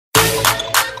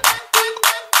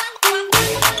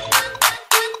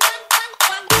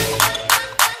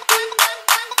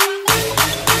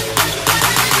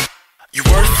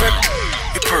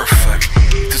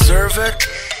perfect,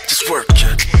 just work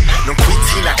it. 넌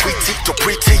quitti 나 quitti 또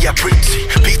pretty야 pretty.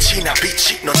 빛이 나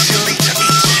빛이 넌 진리자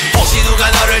있지. 혹시 누가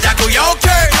너를 자꾸 욕해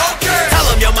Tell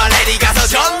them you're my lady 가서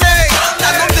전해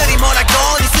난 놈들이 뭐라건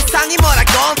이 세상이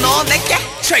뭐라건 너 내게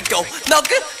최고 너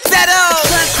그대로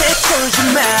나한테 쫄지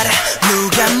마라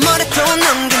누가 뭐래도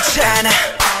넌 괜찮아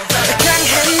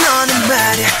강해 너는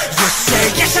말야 You say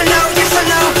yes or no yes or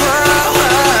no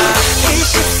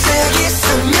 20세기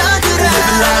소녀들아 Live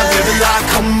it life live it life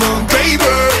come on baby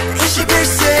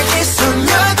 21세기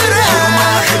소녀들아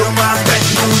Hit on my back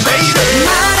moon baby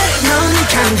말해 너는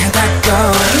강하다고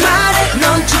말해 넌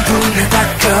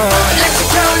충분하다고 Let it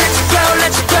go let it go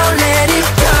let it go let it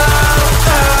go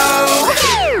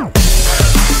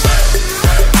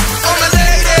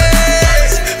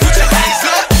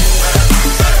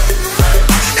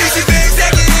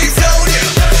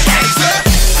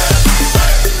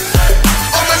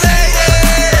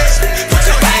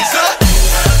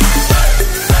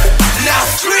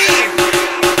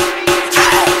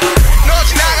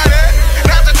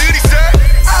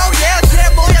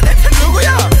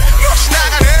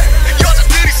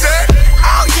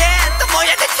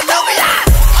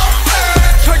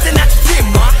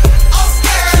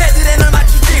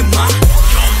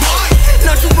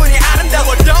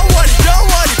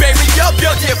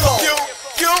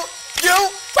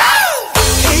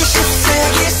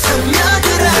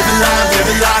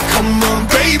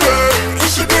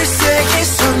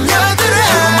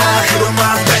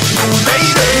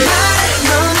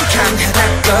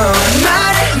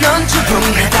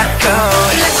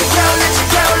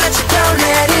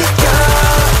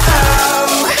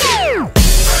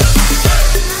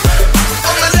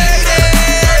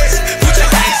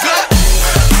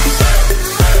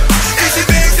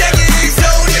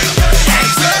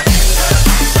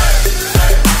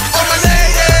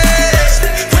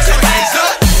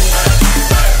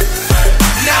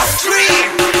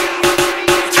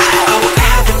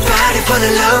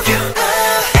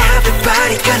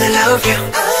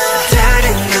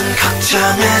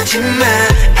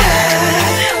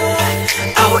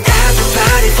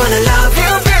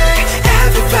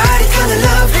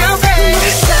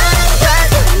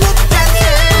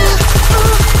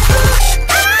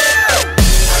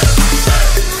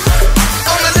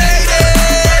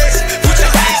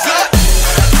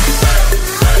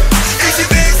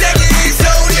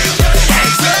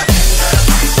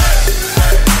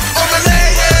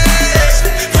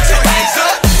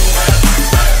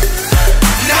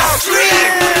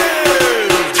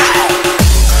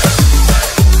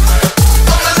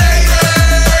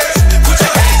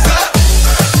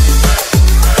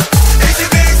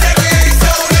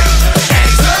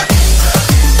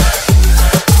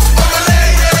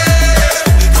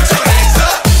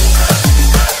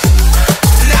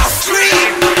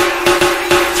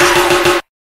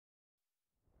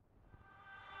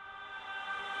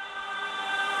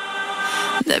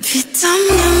내 피땀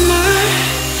눈물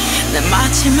내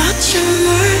마지막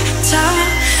춤을 다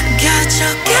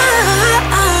가져가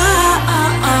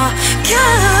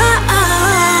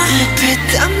내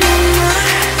피땀 눈물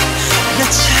내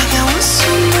차가운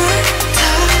숨을 다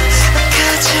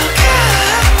가져가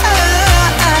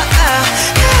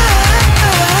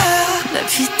내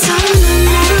피땀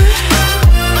눈물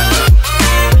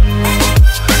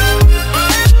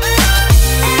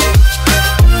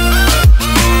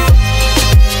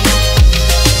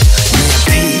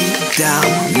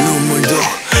눈물도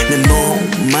내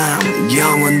몸, 마음,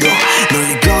 영혼도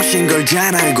너의 것인 걸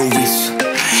잘 알고 있어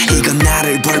이건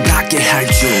나를 벌받게 할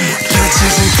주문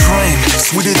Peaches and cream,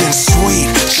 sweeter than sweet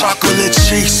Chocolate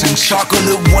cheeks and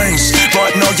chocolate wings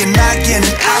But 너의 날개는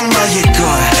악마의 걸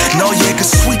너의 그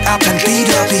sweet 앞엔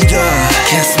비려비려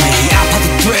Kiss me 아파도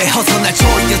돼 어서 날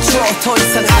조여줘 더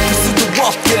이상 아플 수도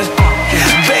없게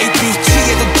Baby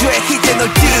취해도 돼 이제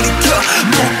널 들이켜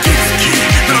못 깊게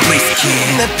널 risky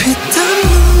내 피땀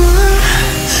눈물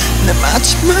내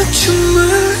마지막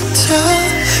춤을 다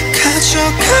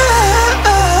가져가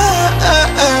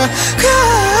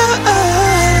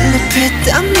내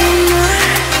피땀 눈물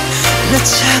내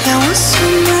차가운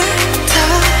숨을 다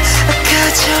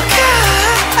가져가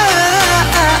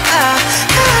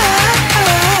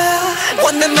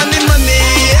원내 money money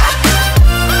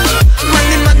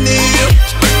money money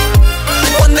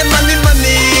원내 money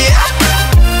money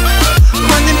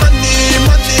money money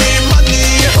money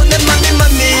money 원내 money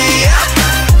money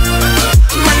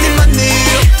money money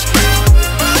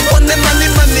원내 money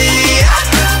money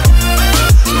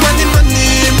money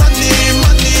money money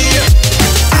money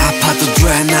아파도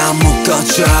돼 나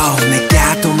묶어줘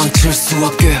내가 도망칠 수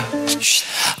없게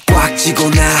꽉 쥐고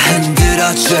나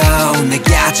흔들어줘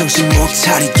내가 나 정신 못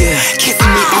차리게 Kiss me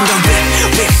on the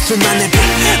lip 술만 내비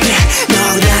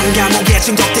너라는 감옥에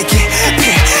중독돼 깊이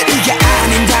네가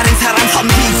아닌 다른 사람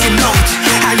섬기지 못해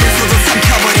알면서도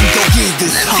삼켜버린 독이듯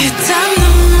피땀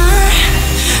눈물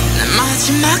내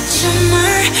마지막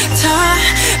춤을 다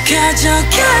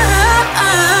가져가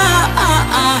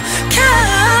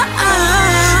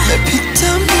내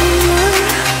피땀 눈물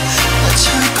나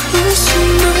자꾸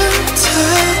숨을 다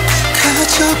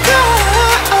가져가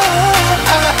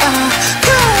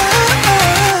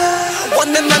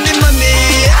Want the money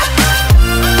money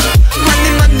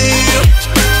Money money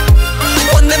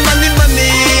Want the money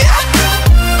money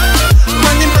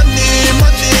Money money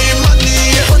money money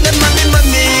Want the money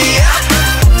money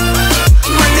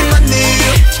Money money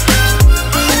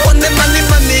Want the money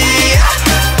money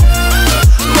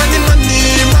Money money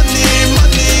money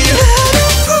money 나를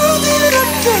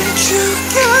부드럽게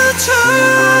죽여줘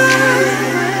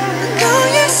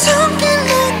너의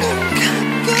손길로는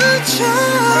가까워져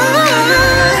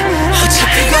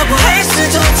어차피 거부할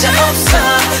수조차 없어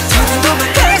더는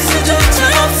도망갈 수조차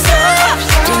없어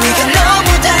또 네가 너무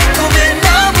달콤해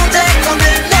너무 달콤해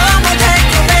너무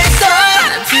달콤해서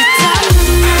피땀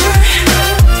눈물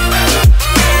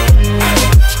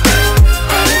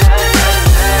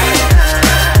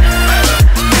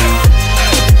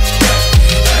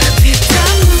피땀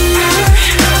눈물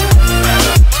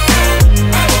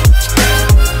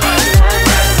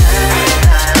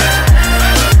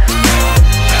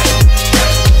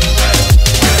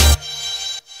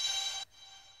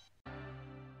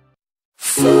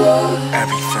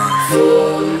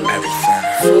Everything, everything,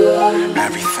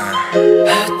 everything,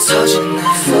 흩어진 날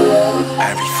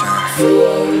everything,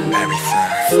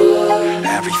 everything,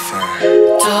 everything.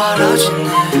 떨어진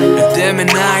날 너 때문에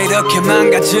나 이렇게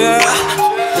망가져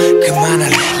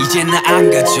그만할래 이제 나 안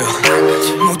가져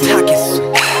못하겠어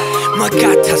뭐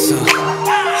같아서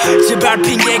제발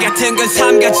핑계 같은 건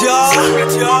삼가져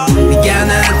네가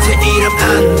나한테 이러면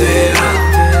안돼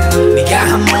네가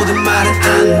한 모든 말은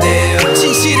안돼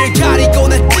진실을 가리고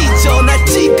날 찢어 날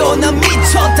찢고 난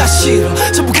미쳐 다 싫어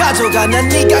전부 가져가 난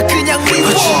네가 그냥 미워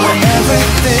But you are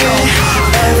everything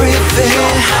everything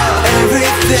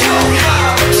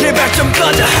everything 제발 좀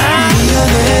꺼져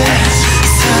미안해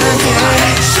사랑해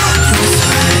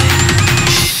용서해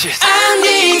I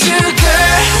need you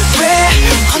girl 왜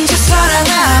혼자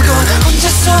사랑하고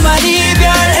혼자서만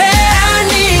이별해 I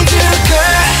need you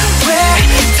girl 왜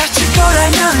다칠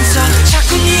거라면서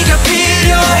자꾸 네가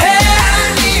필요해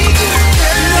I need you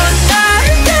girl 넌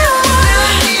아름다워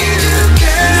I need you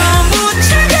girl 너무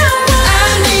차가워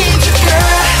I need you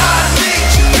girl I need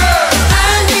you girl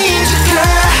I need you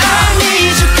girl I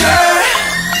need you girl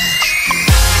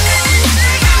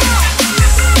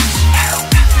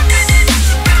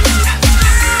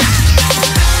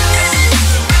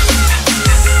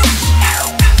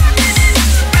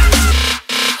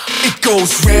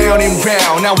Goes round and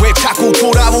round 나 왜 자꾸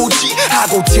돌아오지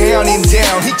하고 down and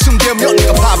down 이쯤 되면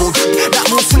네가 바보지 나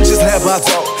무슨 짓을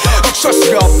해봐도 어쩔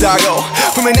수가 없다고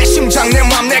분명 내 심장 내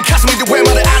맘 내 가슴인데 왜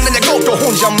말을 안 하냐고 또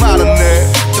혼자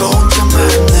말았네 또 혼자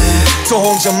말았네 또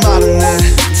혼자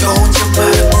말았네 또 혼자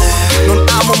말았네 넌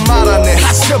아무 말 안 해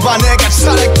하지마 내가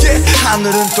잘할게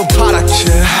하늘은 또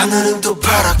파랗게 하늘은 또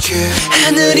파랗게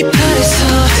하늘이 파래서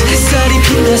햇살이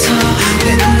빛나서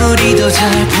내 눈물이 더 잘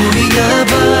보이나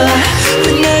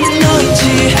봐왜 나는 너인지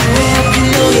왜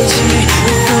하필 너인지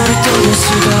너를 떠날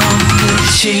수가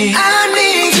없는지 I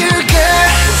need you girl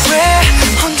왜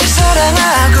혼자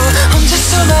사랑하고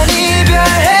혼자서만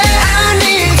이별해 I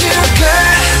need you girl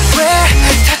왜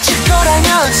다칠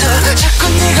거라면서 자꾸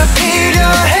네가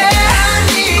필요해 I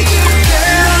need you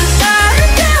girl 넌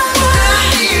아름다워 I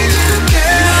need you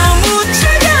girl 너무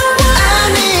차가워 I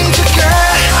need you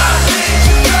girl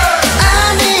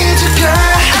I need you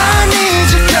girl I need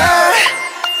you girl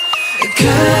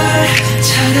girl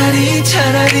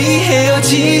차라리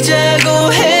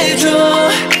헤어지자고 해줘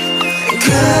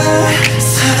girl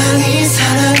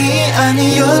사랑이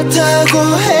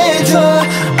아니었다고 해줘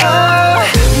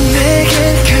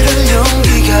내겐 그럴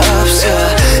용기가 없어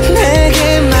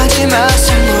내게 마지막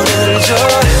선물을 줘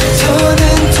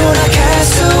더는 돌아갈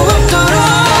수 없도록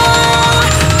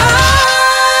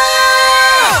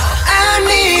I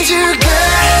need you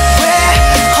girl 왜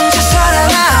혼자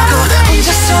사랑하고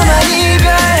혼자서만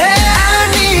이별해 I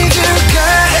need you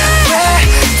girl 왜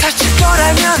다칠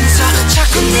거라면서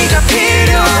자꾸 네가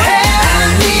필요해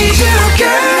I need you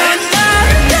girl 넌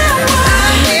아름다워 I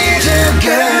need you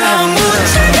girl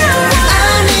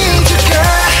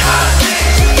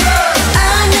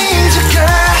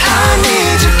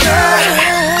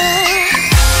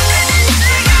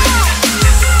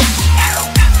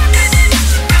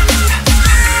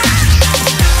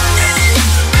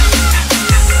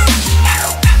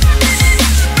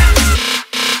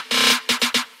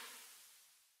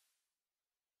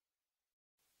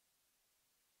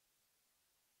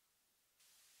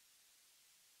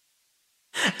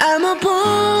I'm a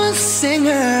born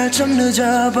singer 좀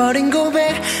늦어버린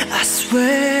고백 I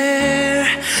swear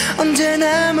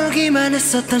언제나 멀기만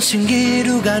했었던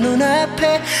신기루가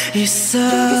눈앞에 있어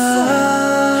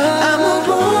I'm a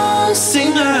born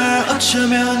singer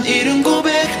어쩌면 이른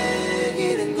고백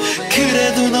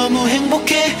그래도 너무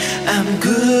행복해 I'm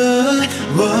good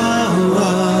whoa,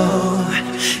 whoa.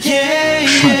 Yeah,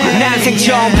 yeah, 난생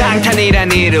처음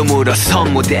방탄이란 이름으로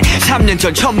선무대 3년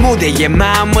전 첫 무대에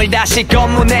마음을 다시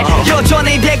검문해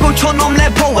여전히 대구촌놈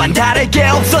래퍼와는 다르게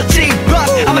없었지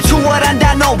But 아마추어란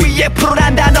단어 위에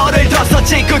프로란 단어를 더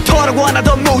썼지 그토록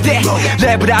원하던 무대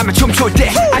랩을 하며 춤출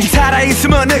때 아직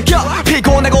살아있음을 느껴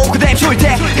피곤하고 그댐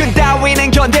쉴때 그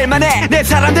따위는 견딜만해 내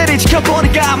사람들이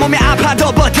지켜보니까 몸이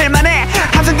아파도 버틸만해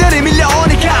함성들이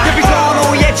밀려오니까 급히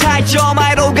선호의 차이점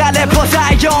아이로가 래퍼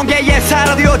사이 경계에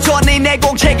살아도 여전히 내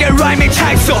공책에 라이밍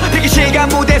차있어 대기시간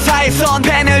무대사에선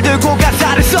펜을 들고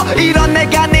가사를 써 이런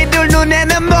내가 니들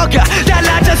눈에는 뭐가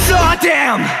달라졌어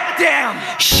Damn, damn,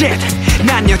 shit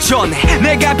난 여전해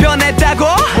내가 변했다고?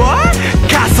 What?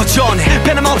 가서 전해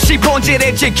변함없이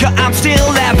본질을 지켜 I'm still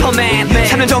rapper man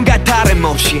 3년 전과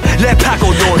다름없이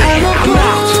랩하고 노래 I'm a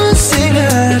born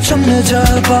singer 좀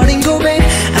늦어버린 고백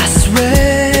I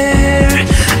swear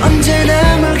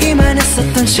언제나 멀기만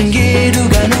했었던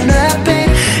신기루가 눈앞에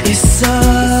있어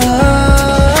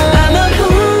I'm a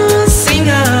born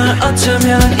singer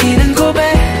어쩌면 이른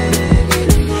고백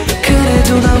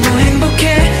그래도 너무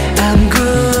행복해 I'm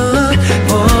good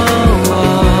oh,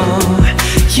 oh.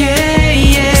 Yeah,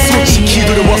 yeah, 솔직히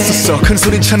두려웠었어 큰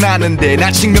소린 쳐나는데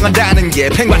날 증명한다는 게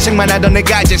팽과책만 하던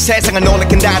내가 이제 세상을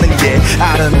놀래킨다는 게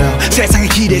I don't know 세상에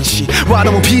기대치 와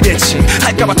너무 비대치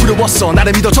할까봐 두려웠어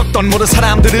나를 믿어줬던 모든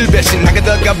사람들을 배신하게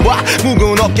될까봐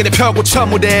무거운 어깨를 펴고 첫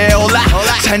무대에 올라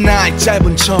잘 나이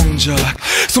짧은 정적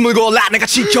숨을 골라 내가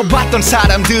지켜봤던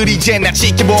사람들이 이제 날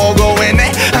지켜보고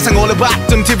있네 항상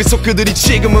올려봤던 TV 속 그들이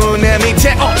지금은 내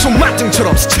밑에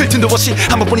손맛등처럼 스칠 틈도 없이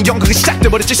한 번뿐인 연극이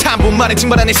시작돼버렸지 3분 만에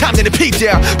증발한 내 삶들의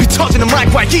피드야 비터지는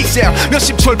마이크와 기세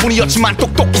몇십 초일 뿐이었지만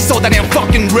똑똑히 쏟아낸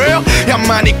fucking real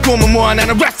야만이 꿈은 뭐야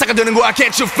나는 랩사가 되는 거야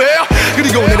can't you feel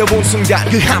그리고 내려본 순간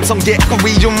그 함성계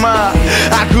아구리 좀마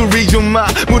아구리 좀마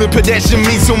무릎표 대신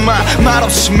미소만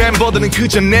말없이 멤버들은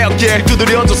그저 내 어깨에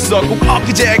두드려줬어 꼭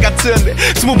엊그제 같은데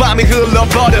스무 밤이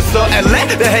흘러버렸어 LA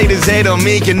The haters hate on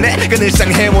me 걔네 그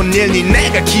늘상 해온 일니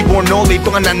내가 기본 올릴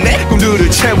동안 난 내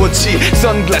꿈들을 채웠지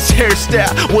선글라스 헤어스타일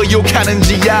왜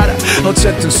욕하는지 알아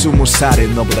어쨌든 20살에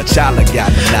너보다 잘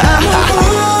나가는 나 I'm a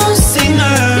born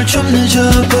singer 좀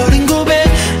늦어버린 고백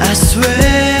I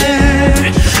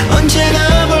swear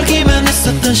언제나 멀기만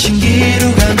했었던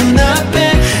신기루가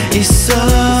눈앞에 있어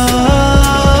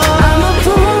I'm a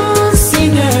born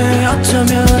singer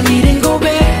어쩌면 이른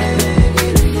고백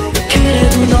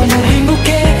그래도 너무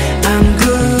행복해 I'm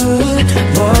good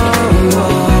whoa,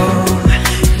 whoa.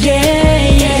 Yeah,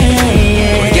 yeah,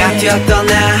 yeah. 우리가 뛰었던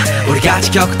나 우리가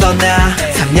지켰던 나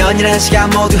 3년이란 시간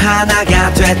모두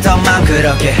하나가 됐던 맘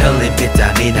그렇게 흘린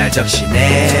핏땀이 날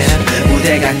적시네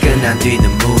무대가 끝난 뒤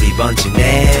눈물이 번지네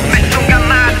매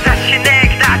순간마다 다시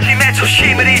내 다짐에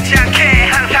초심을 잃지 않게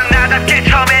항상 나답게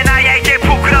처음에 나에게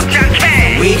부끄럽지 않게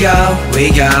We go, we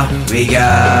go, we go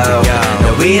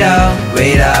No we don't,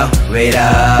 we don't, we don't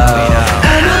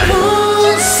I'm a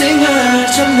born singer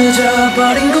좀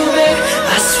늦어버린 고백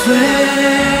I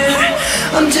swear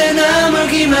언제나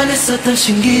멀기만 했었던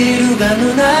신기루가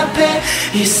눈앞에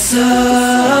있어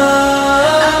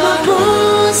I'm a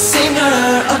born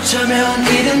singer 어쩌면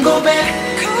이른 고백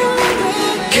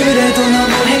그래도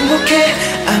너무 행복해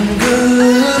I'm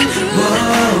good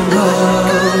whoa,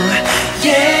 whoa.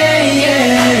 Yeah,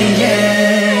 yeah,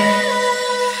 yeah.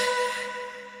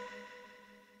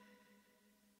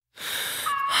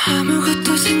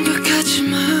 아무것도 생각하지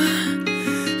마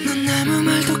넌 아무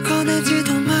말도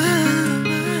꺼내지도 마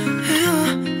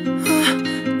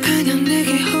그냥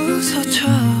내게 웃어줘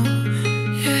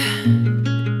yeah.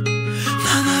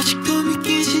 난 아직도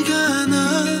믿기지가 않아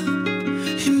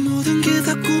이 모든 게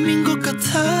다 꿈인 것 같아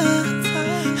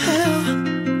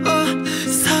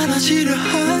사라지려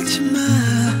하지 마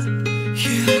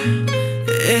yeah.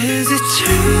 Is it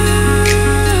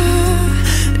true?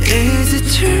 Is it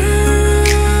true?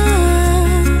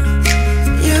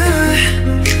 Yeah,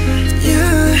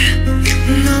 yeah.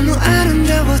 너무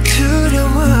아름다워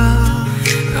두려워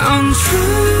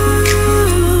Untrue,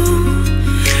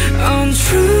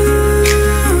 untrue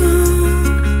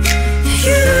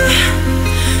Yeah,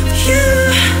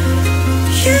 yeah,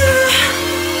 yeah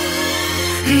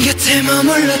곁에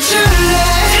머물러 줄래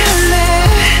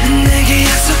내게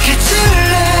약속해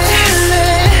줄래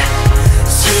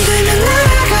손들면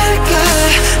날아갈까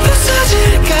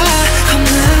부서질까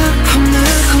겁나 겁나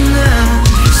겁나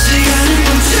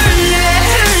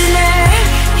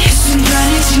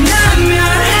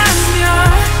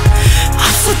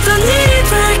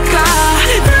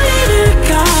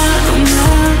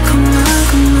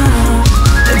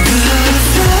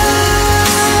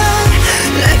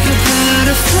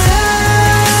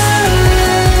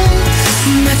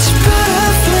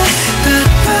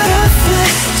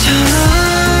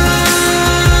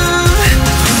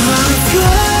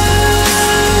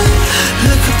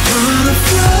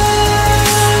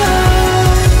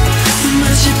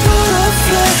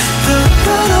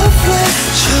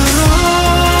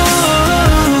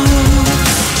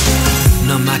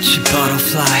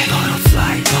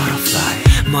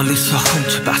멀리서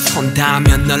훔쳐봐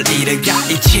손닿으면 널 잃어가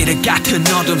이치를 같은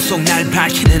어둠 속 날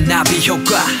밝히는 나비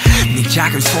효과 네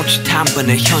작은 손짓 한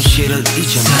번에 현실을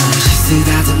잊어놔 잠시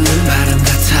쓰다듬는 바람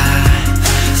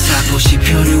같아 살포시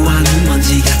표류하는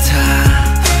먼지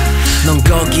같아 넌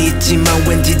거기 있지만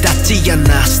왠지 닿지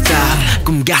않아 Stop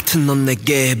꿈 같은 넌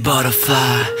내게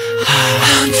butterfly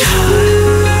Untrue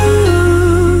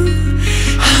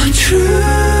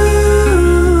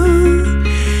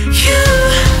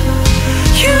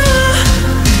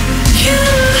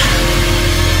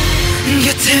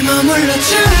곁에 머물러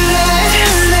줄래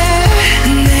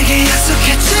내게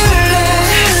약속해 줄래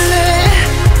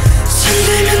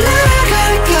손들면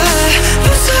날아갈까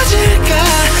부서질까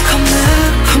겁나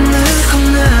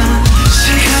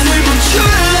시간을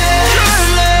멈출래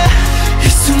이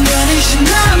순간이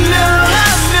지나면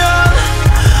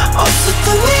없었던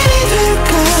일이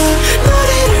될까 널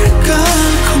잃을까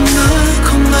겁나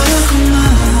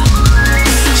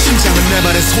심장은 내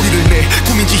말에 소리를 내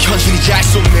꿈인지 현실인지 알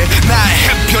수 없네 나의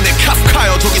해변에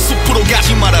카프카여 저기 숲으로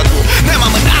가지 말아도 내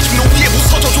맘은 아직 너 위에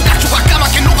부서져 조각조각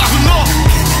까맣게 녹아 흘러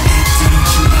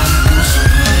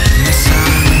내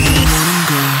사랑이 오는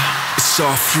걸 It's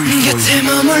all free for you 곁에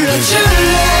머물러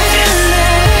줄래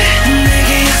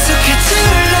내게 약속해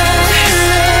줄래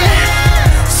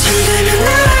손들면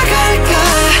날아갈까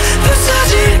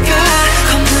부서질까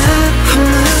겁나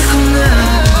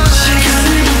시간을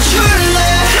멈출래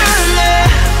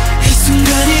이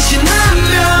순간이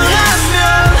지나면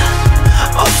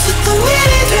없었던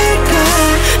일이 될까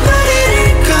널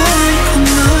잃을까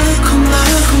겁나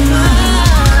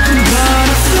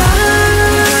Butterfly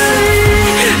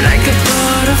like a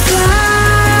butterfly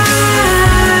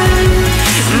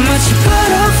마치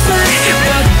butterfly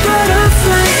but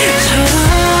butterfly처럼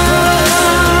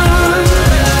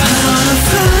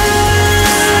Butterfly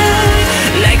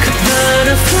like a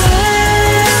butterfly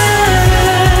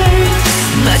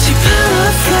마치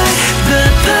butterfly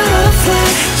but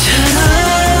butterfly처럼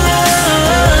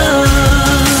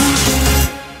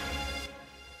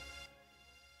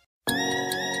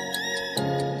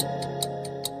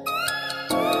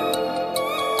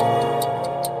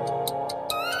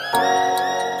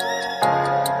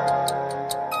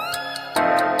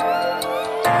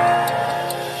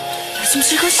숨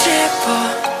쉬고 싶어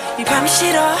이 밤이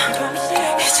싫어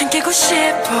이젠 깨고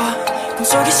싶어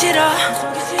꿈속이 싫어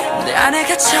내 안에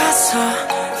갇혀서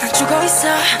딱 죽어있어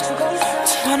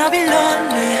Just wanna be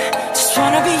lonely Just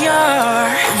wanna be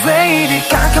yours 왜 이리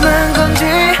깜깜한 건지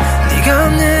네가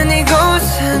없는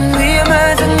이곳은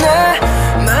위험하잖아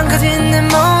망가진 내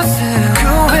모습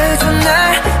구해줘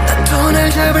난 또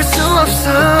날 잡을 수 없어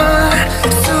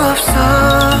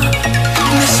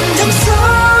내 심장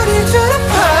소리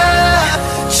들어봐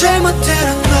잘못대로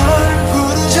널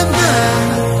부르잖아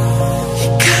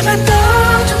까만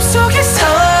어둠 속에서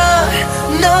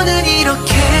너는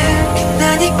이렇게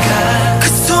빛나니까 그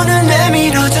손을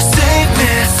내밀어줘 Save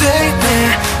me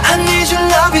I need your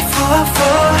love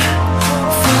before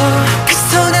그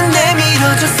손을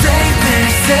내밀어줘 Save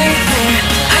me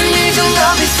I need your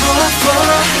love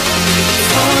before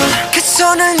그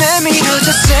손을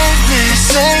내밀어줘 Save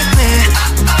me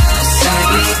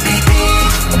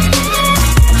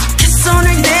그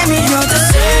손을 내밀어줘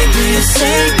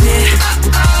Save me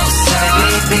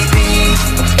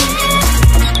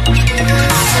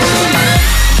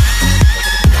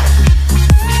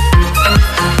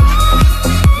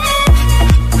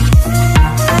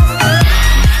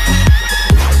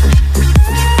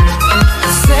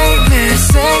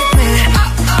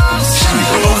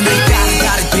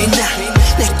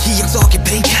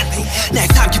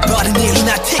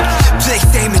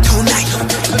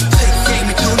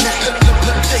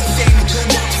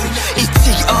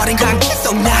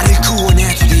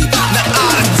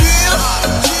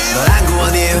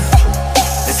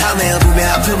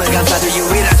아픔을 감싸줄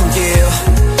유일한 손길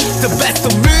The best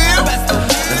of me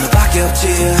넌 너밖에 없지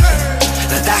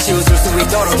난 다시 웃을 수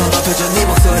있도록 더 높여줘 네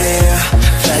목소리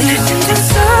내 심장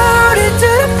소리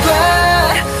들어봐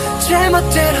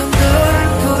제멋대로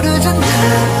널 부르잖아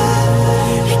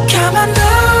이 까만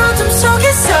어둠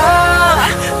속에서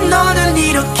너는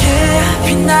이렇게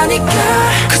빛나니까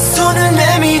그 손을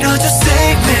내밀어줘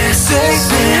Save me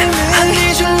I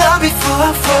need your love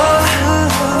before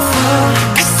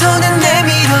그 손을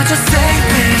내밀어줘 Save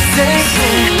me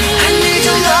I need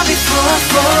your love before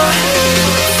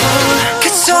그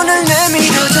손을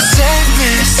내밀어줘 Save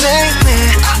me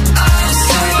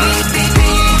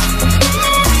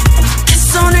그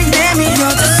손을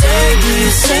내밀어줘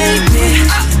Save me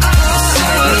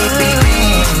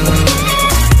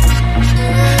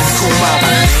고마워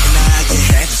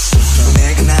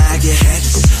내가 나게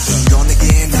해줬어 너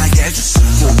내게 나게 해줬어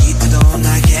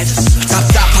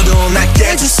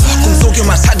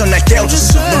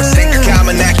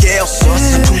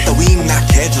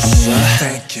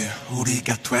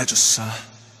돼줬어.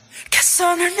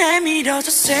 손을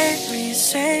내밀어줘 save me,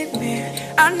 save me.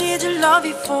 I need your love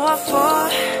before I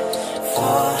fall.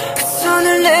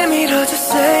 손을 내밀어줘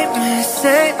save me,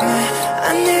 save me.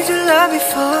 I need your love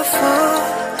before I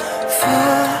fall.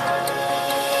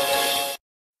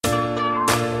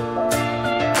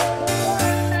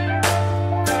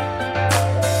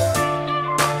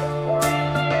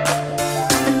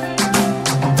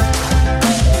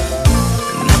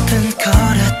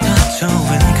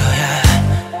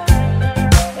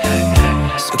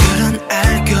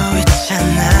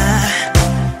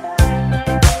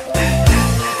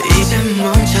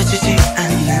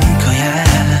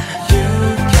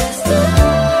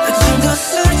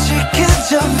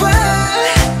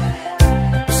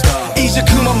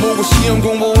 시험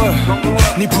공부해.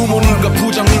 네 부모님과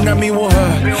부장님 날 미워해.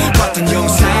 봤던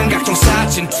영상 각종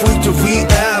사진 트위터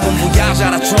위앱은 뭐야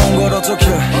자라 좋은 걸 어떡해.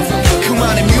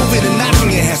 그만의 뮤비는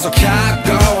나중에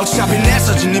해석하고 어차피 내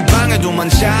사진 네 방에도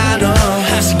많잖아.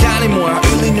 한 시간이 뭐야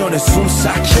 1, 2년에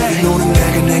숨삭해. 이 노래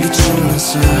내가 내게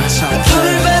주면서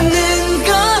벌 받는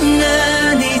건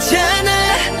아니잖아.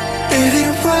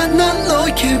 이리와 난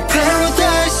너의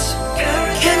paradise.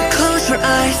 Can't close your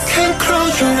eyes, can't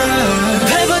close your eyes.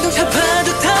 밟아도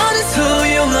잡아도 더는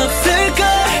소용없을걸.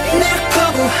 날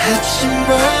거부하지마.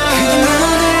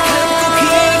 그만을 갖고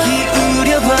귀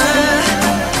기울여봐.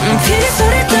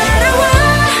 비소리 따라와.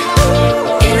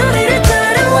 이 노래를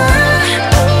따라와.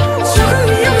 조금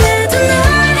위험해도 난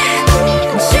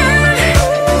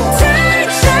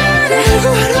잘잖아. 누구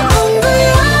하러 온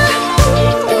거야.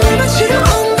 날 맞추러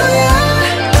온 거야.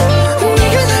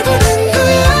 네가 날 보낸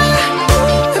거야.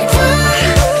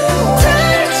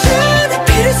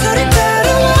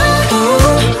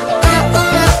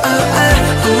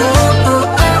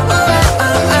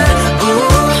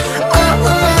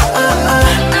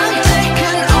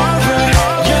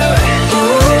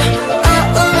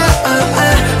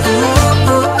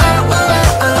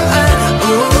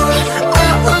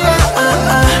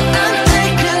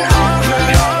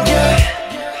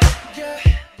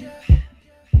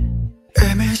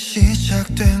 이미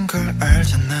시작된 걸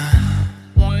알잖아.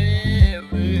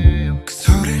 그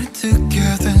소리를 듣게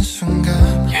된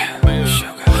순간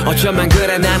어쩌면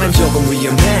그래 나는 조금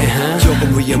위험해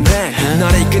조금 위험해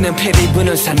너를 이끄는 피리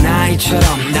부는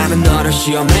사나이처럼 나는 너를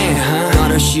시험해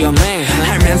너를 시험해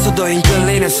알면서도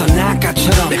이끌리는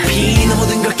선악가처럼 내 피는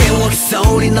모든 걸 깨워 그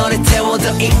소리 너를 태워 더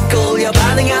이끌려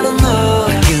반응하는 너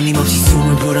끊임없이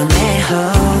숨을 불어내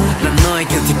난 너의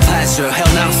guilty pleasure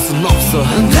헤어나올 순 없어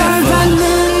널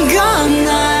받는 건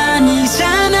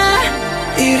아니잖아.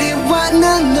 이리 와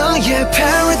난 너의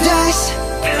paradise.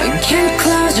 Can't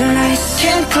close your eyes,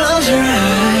 can't close your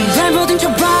eyes. 날 보든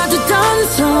척봐도 더는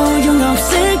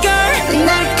소용없을걸.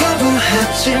 날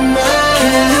거부하지마.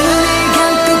 눈을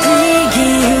감고 귀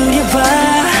기울여봐.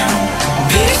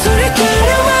 비소리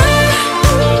따라와.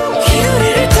 이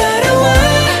노래를 따라와.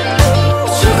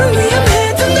 조금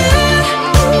위험해도 난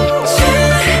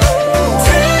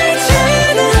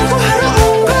잘잖아. 라고 하러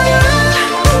온 거야.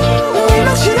 날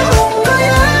맞추러 온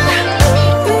거야.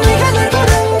 네가 날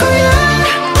보낸 거야.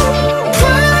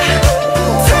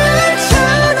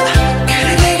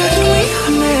 그래 내가 좀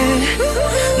위험해.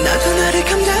 나도 나를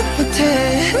감당 못해.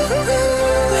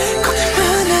 걱정 마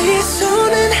나의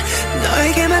손은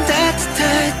너에게만 따뜻해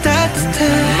따뜻해.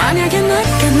 만약에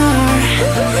내가 널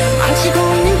망치고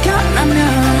있는 거라면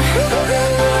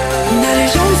나를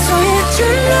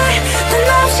용서해줄래. 난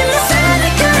없이 못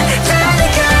살니까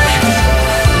살니까.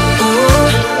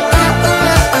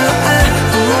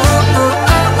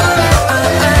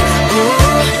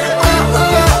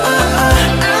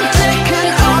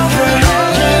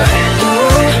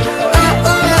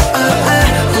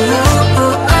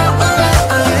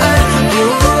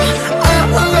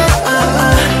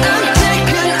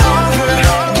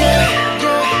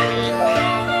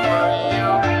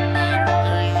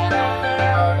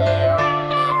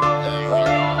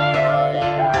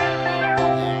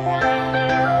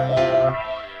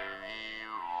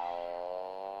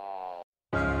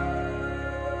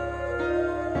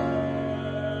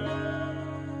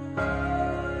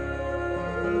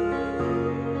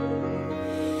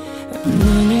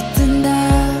 눈을 뜬다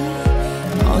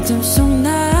어둠 속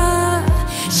나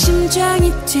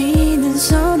심장이 뛰는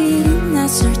소리를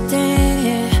났을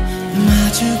때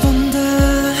마주본다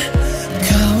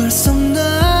거울 속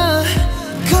나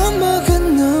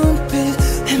겁먹은 눈빛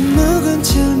해묵은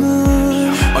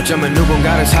질문 어쩌면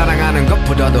누군가를 사랑하는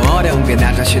것보다도 어려운 게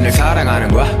나 자신을 사랑하는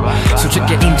거야.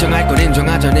 솔직히 인정할 건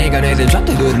인정하자. 네가 내든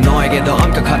잣대들은 너에게 더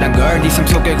엄격하단 걸. 네 삶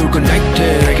속에 굵은 나이트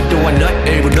내게 또한 너의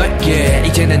일부 너에게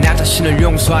이제는 나 자신을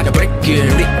용서하자. break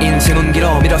it. 우리 인생은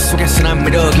길어 미러 속에서 난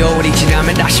미러 겨울이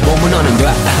지나면 다시 봄은 오는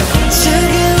거야.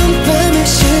 차가운 밤의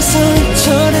시선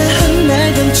초라한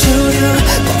날 감추려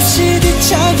몹시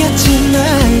뒤척였지만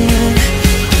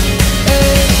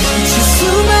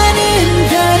수많은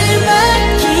별을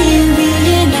막기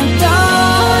위해 난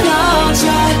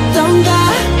떨어졌던가.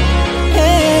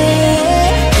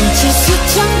 이제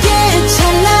수천 개의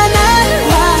찬란한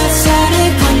화살의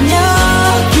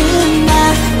권력은 나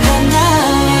하나.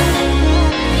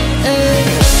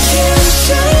 You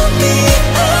show me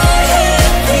I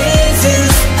have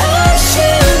reasons I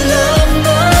should love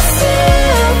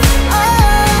myself.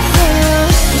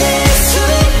 내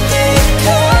손에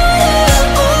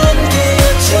걸어온 길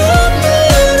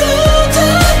전부로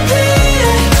답해.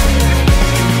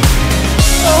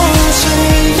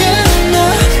 어제의 나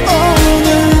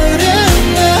오늘의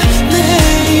나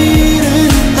내일은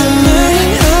나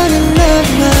learning how to love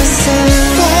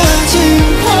myself.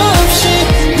 빠짐없이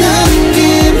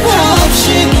남김없이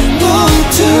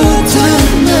모두 다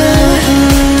나.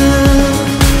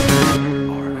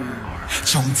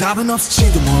 정답은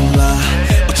없을지도 몰라.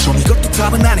 어쩜 이것도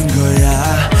답은 아닌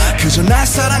거야. 그저 날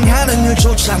사랑하는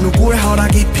일조차 누구의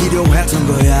허락이 필요했던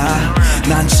거야.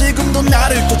 난 지금도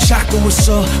나를 또 찾고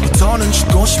있어. 더는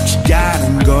죽고 싶지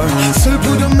않은 걸.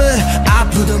 슬프렴에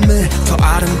아프렴에 더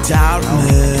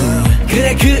아름다움에.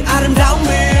 그래 그 아름다움이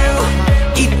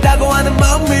있다고 하는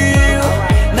마음이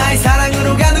나의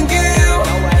사랑으로 가는 길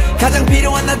가장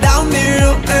필요한 나다운 일.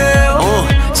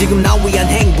 지금 나 위한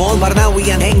행복 바로 나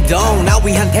위한 행동 나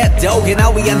위한 태도 그게 나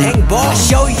위한 행복.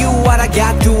 Show you what I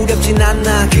got 두렵진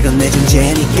않아 그건 내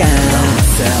존재니까.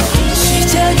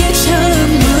 시작의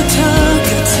처음부터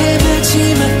끝의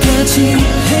마지막까지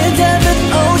해답은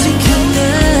오직 하나.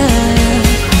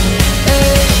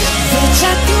 왜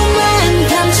자꾸만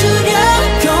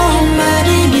감추려고 말을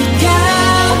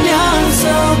가면서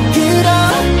끌어.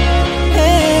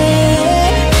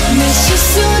 내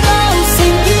실수로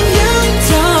생긴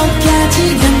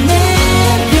흉터까지가 내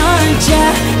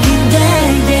별작인데.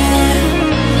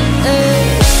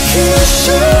 You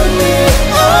show me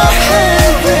I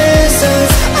have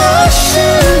reasons I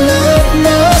should love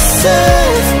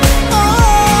myself.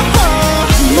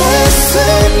 내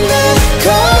손에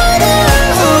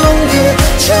걸어온 길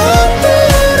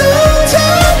전부로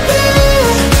답해.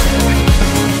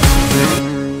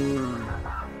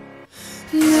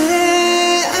 내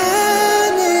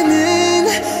안에는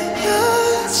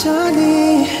여전히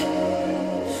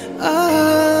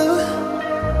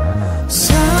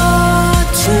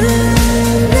서툰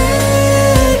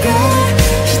내가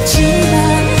있지만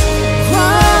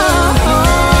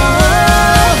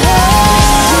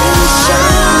You show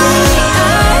me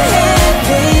I have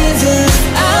reasons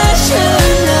I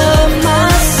should love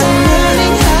myself.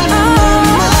 Learning how to love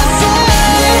myself.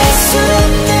 내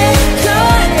손에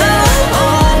걸어온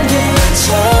길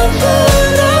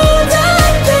전부로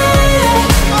답해.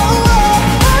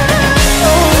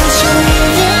 어제의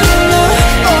나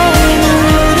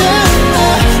오늘의 나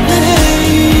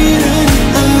내일은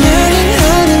I'm learning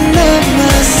how to love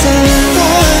myself.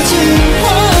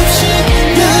 빠짐없이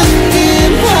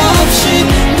남김없이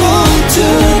모두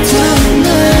다 나.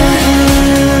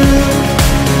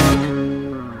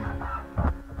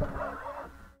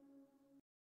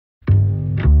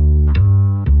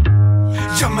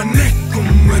 야만 내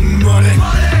꿈은 뭐래.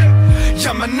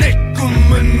 야만 내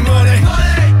꿈은 뭐래.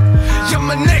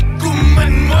 야만 내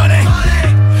꿈은 뭐래.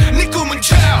 네 꿈은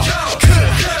child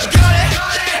그거래.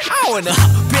 I want a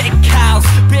big house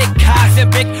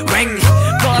and big ring.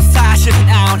 But 사실은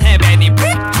I don't have any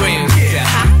big dreams.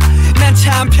 난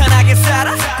참 편하게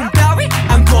살아. 꿈 따위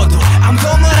안 꿔도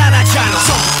아무도 말 안 하잖아.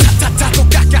 다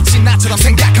똑같이 나처럼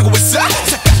생각하고 있어.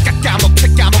 싹 까먹게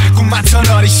꿈 많던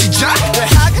어린 시절. 왜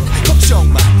하긴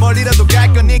걱정 마 멀리라도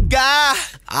갈 거니까.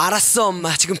 알았어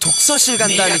엄마 지금 독서실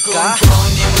간다니까.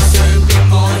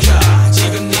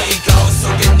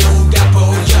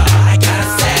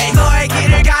 너의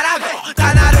길을 가라고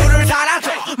단 하루를 살아도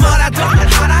뭐라도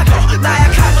하라고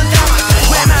나약하면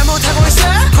담아도 왜 말 못하고 있어.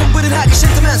 공부는 하기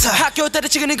싫다면서 학교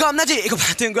때려치기는 겁나지. 이거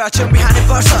받은 거야 준비하네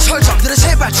벌써. 설정들은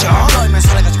제발 좀 너희만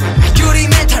살아가지고 유리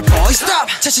멘탈 보이 스톱.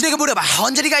 자신에게 물어봐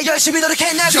언제 네가 열심히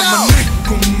노력했냐고. 야만 내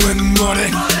꿈은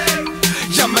뭐래.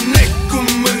 야만 내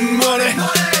꿈은 뭐래.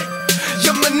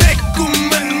 야만 내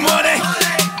꿈은 뭐래.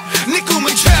 네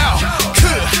꿈은 child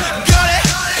그거래.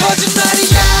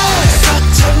 거짓말이야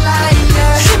서툴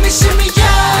라이어. 심이야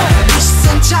이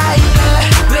시선 차이야.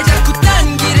 왜 자꾸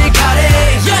딴 길을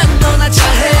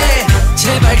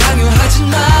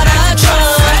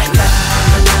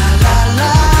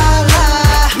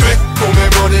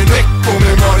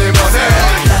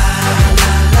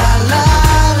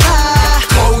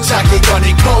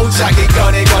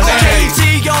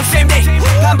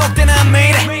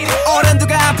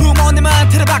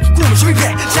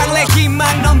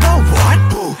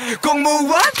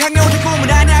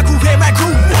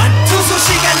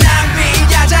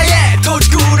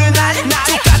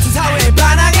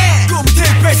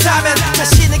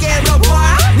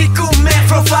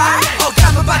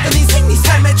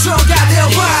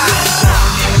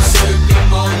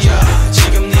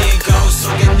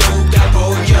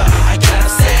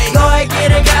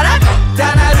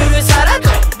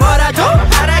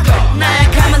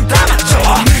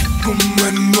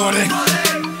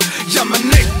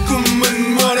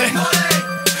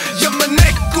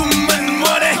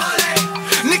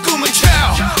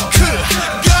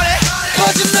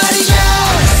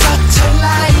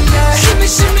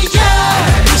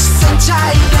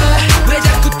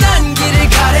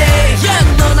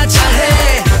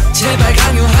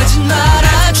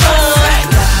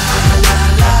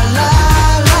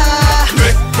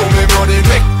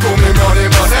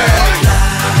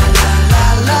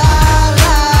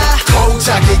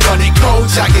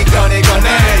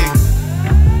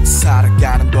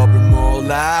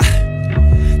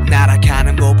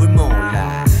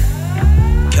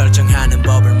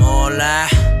몰라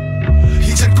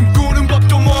이젠 꿈꾸는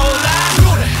법도 몰라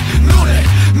눈에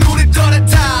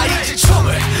떠났다 이제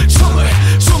춤을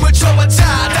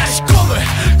춰봤자 다시 꿈을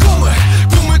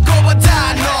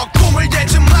꿔봤다 너 꿈을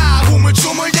대지 마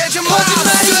우물쭈물 대지 마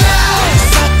거짓말이야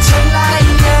Such a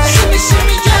liar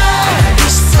심이야 이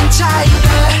시선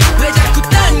차이야 왜 자꾸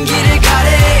딴 길을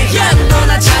가래 야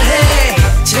너나 잘해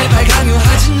제발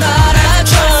강요하지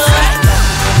말아줘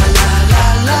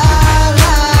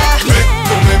내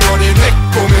꿈의 머리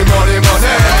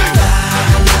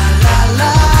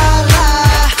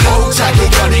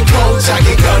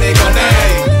고자기 거니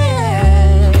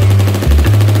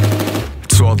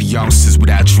To all the youngsters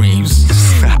without dreams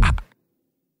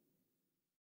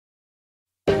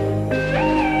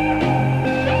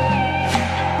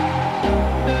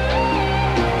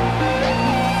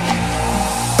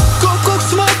꼭꼭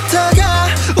숨었다가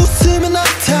웃으면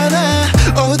나타나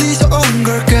어디서 온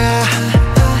걸까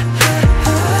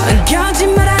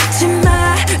거짓말하지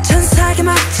마 천사가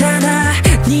맞잖아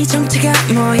네 정체가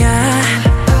뭐야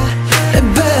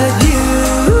But you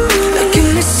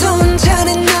그래서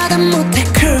혼자는 나가 못해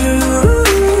crew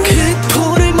그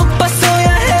포를 못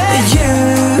봤어야 해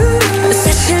You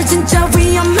사실 진짜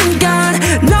위험한 건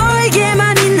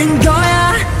너에게만 있는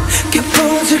거야 그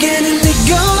보조개는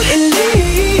네고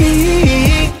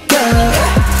일리고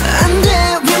안돼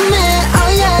위험해 oh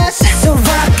yes So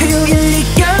why could you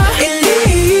illegal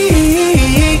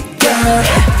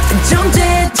존재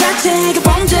자체가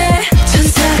범죄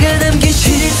천사가 남긴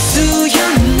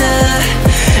실수였나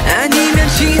아니면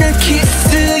지난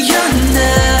키스였나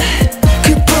그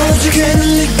보조개는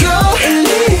legal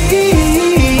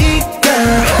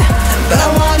But I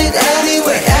want it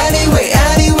anyway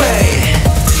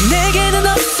내게는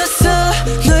없었어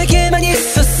너에게만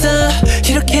있었어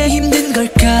이렇게 힘든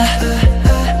걸까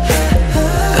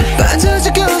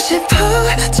빠져주고 싶어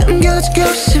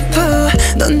잠겨주고 싶어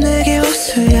넌 내게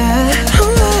호수야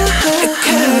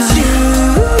Cause you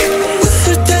웃을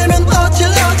때면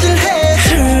어질어질해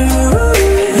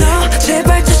True 너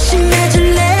제발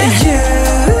조심해줄래 You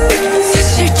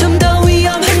사실 좀 더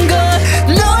위험한 건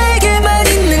너에게만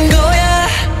있는 거야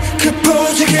그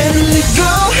보조개는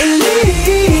legal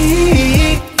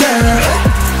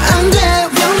안돼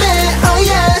위험해 oh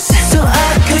yes So I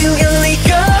call you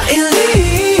illegal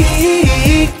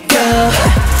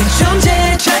존재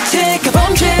자체가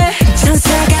범죄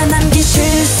천사가 남긴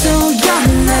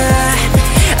실수였나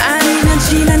아니면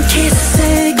지난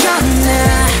키스였나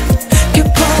그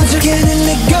보조개는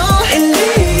legal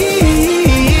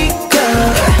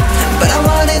But I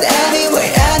want it anyway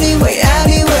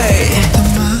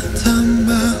때마다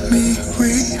마음이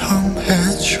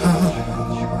위험해져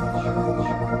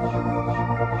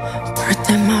볼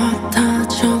때마다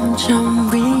점점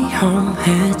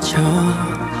위험해져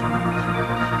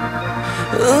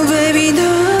Oh baby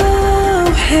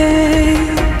no hey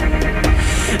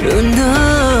Oh no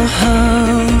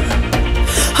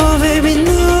Oh baby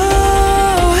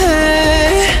no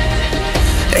hey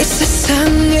이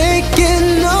세상에게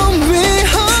넌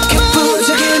위험해 그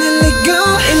보조개는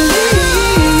legal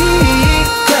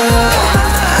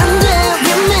안돼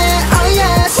위험해 oh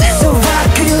yes So why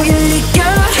could you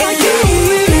illegal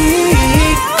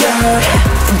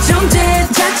존재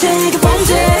자체가